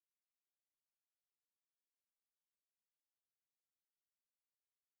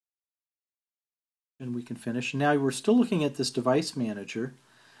And we can finish. Now we're still looking at this device manager,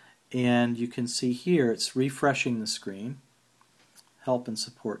 and you can see here it's refreshing the screen. Help and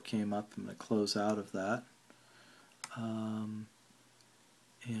support came up. I'm going to close out of that. And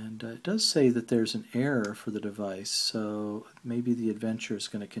it does say that there's an error for the device, so maybe the adventure is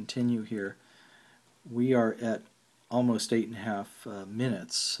going to continue here. We are at almost 8.5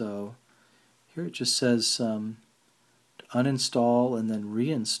 minutes, so here it just says to uninstall and then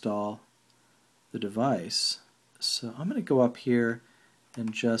reinstall the device. So I'm going to go up here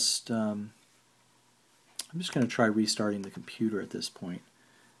and just I'm just going to try restarting the computer at this point.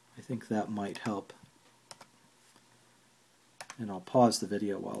 I think that might help. And I'll pause the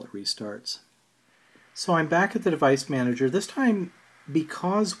video while it restarts. So I'm back at the device manager. This time,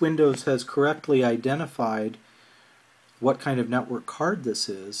 because Windows has correctly identified what kind of network card this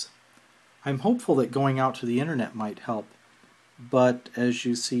is, I'm hopeful that going out to the internet might help. But as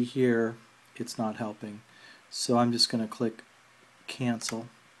you see here, it's not helping. So I'm just going to click cancel.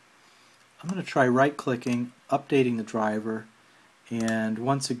 I'm going to try right-clicking, updating the driver, and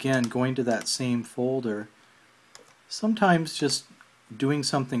once again going to that same folder. Sometimes just doing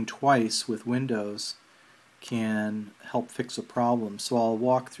something twice with Windows can help fix a problem. So I'll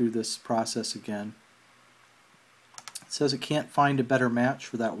walk through this process again. It says it can't find a better match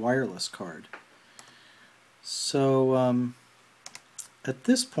for that wireless card. So at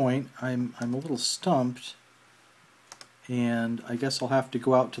this point I'm a little stumped, and I guess I'll have to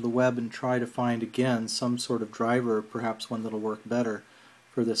go out to the web and try to find again some sort of driver, perhaps one that'll work better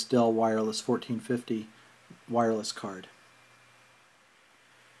for this Dell Wireless 1450 wireless card.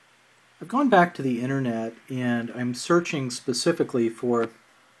 I've gone back to the internet and I'm searching specifically for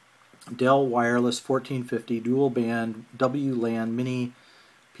Dell Wireless 1450 dual band WLAN mini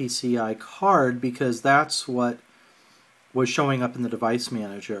PCI card because that's what was showing up in the device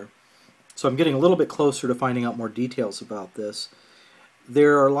manager. So I'm getting a little bit closer to finding out more details about this.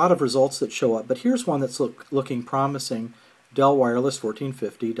 There are a lot of results that show up, but here's one that's looking promising. Dell Wireless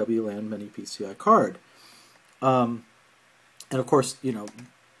 1450 WLAN mini PCI card. And of course, you know,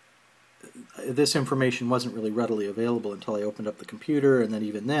 this information wasn't really readily available until I opened up the computer, and then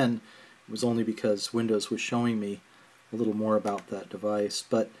even then it was only because Windows was showing me a little more about that device.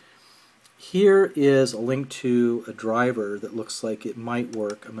 But here is a link to a driver that looks like it might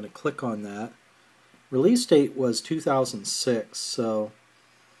work. I'm going to click on that. Release date was 2006, so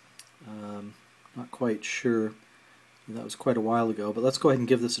not quite sure. That was quite a while ago, but let's go ahead and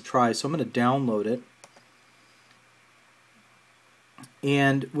give this a try. So I'm going to download it.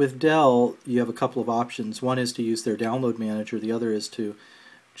 And with Dell, you have a couple of options. One is to use their download manager. The other is to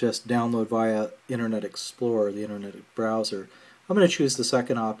just download via Internet Explorer, the Internet browser. I'm going to choose the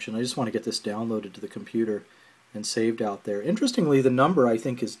second option. I just want to get this downloaded to the computer and saved out there. Interestingly, the number I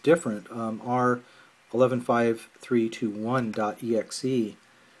think is different. R115321.exe.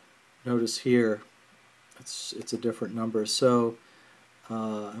 Notice here, it's a different number. So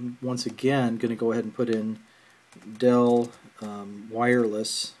I'm once again going to go ahead and put in Dell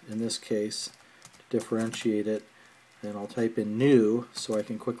wireless in this case to differentiate it, and I'll type in new so I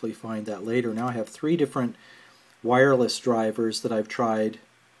can quickly find that later. Now I have 3 different wireless drivers that I've tried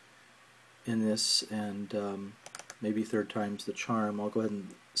in this, and maybe third time's the charm. I'll go ahead and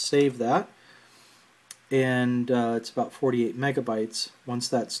save that, and it's about 48 megabytes. Once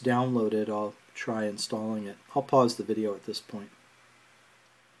that's downloaded, I'll try installing it. I'll pause the video at this point.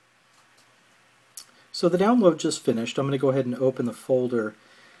 So the download just finished. I'm going to go ahead and open the folder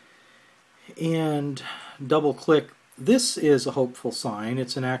and double click. This is a hopeful sign.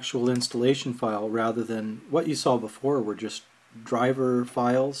 It's an actual installation file rather than what you saw before were just driver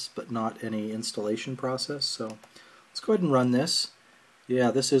files but not any installation process. So let's go ahead and run this.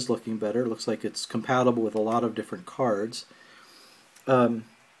 Yeah, this is looking better. It looks like it's compatible with a lot of different cards. Here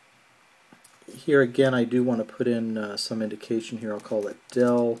again I do want to put in some indication here. I'll call it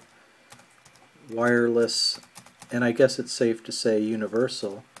Dell Wireless, and I guess it's safe to say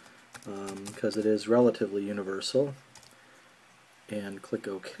universal because it is relatively universal, and click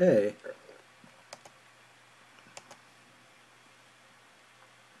OK.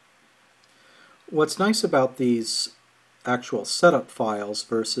 What's nice about these actual setup files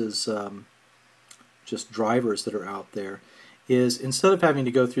versus just drivers that are out there is instead of having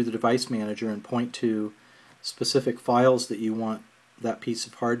to go through the device manager and point to specific files that you want that piece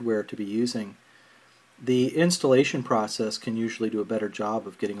of hardware to be using, the installation process can usually do a better job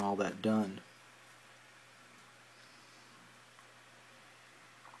of getting all that done.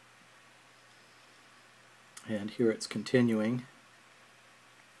 And here it's continuing.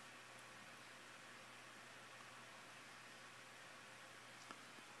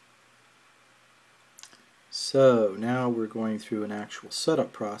 So now we're going through an actual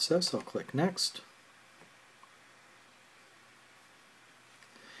setup process. I'll click Next.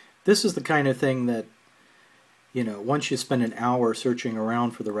 This is the kind of thing that, you know, once you spend an hour searching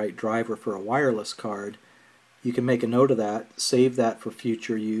around for the right driver for a wireless card, you can make a note of that, save that for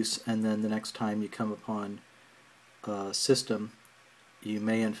future use, and then the next time you come upon a system, you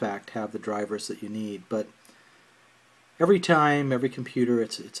may in fact have the drivers that you need. But every time, every computer,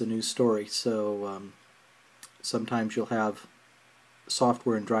 it's a new story. So sometimes you'll have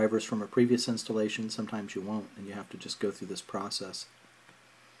software and drivers from a previous installation, sometimes you won't, and you have to just go through this process.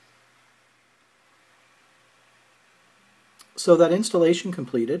 So that installation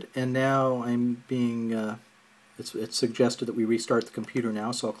completed, and now I'm being, it's suggested that we restart the computer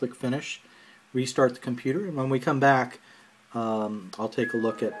now, so I'll click Finish, restart the computer, and when we come back, I'll take a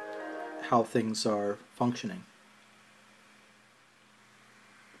look at how things are functioning.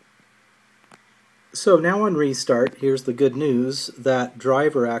 So now on restart, here's the good news, that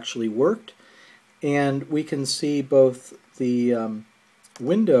driver actually worked, and we can see both the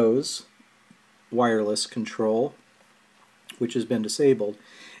Windows wireless control, which has been disabled,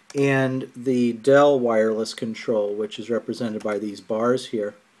 and the Dell wireless control, which is represented by these bars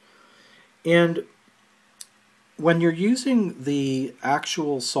here. And when you're using the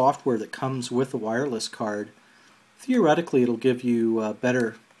actual software that comes with the wireless card, theoretically it'll give you a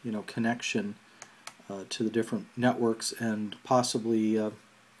better, connection to the different networks, and possibly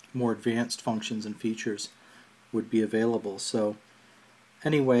more advanced functions and features would be available. So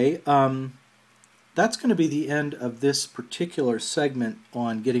anyway, that's going to be the end of this particular segment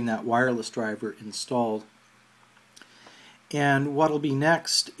on getting that wireless driver installed. And what'll be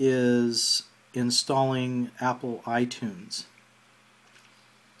next is installing Apple iTunes.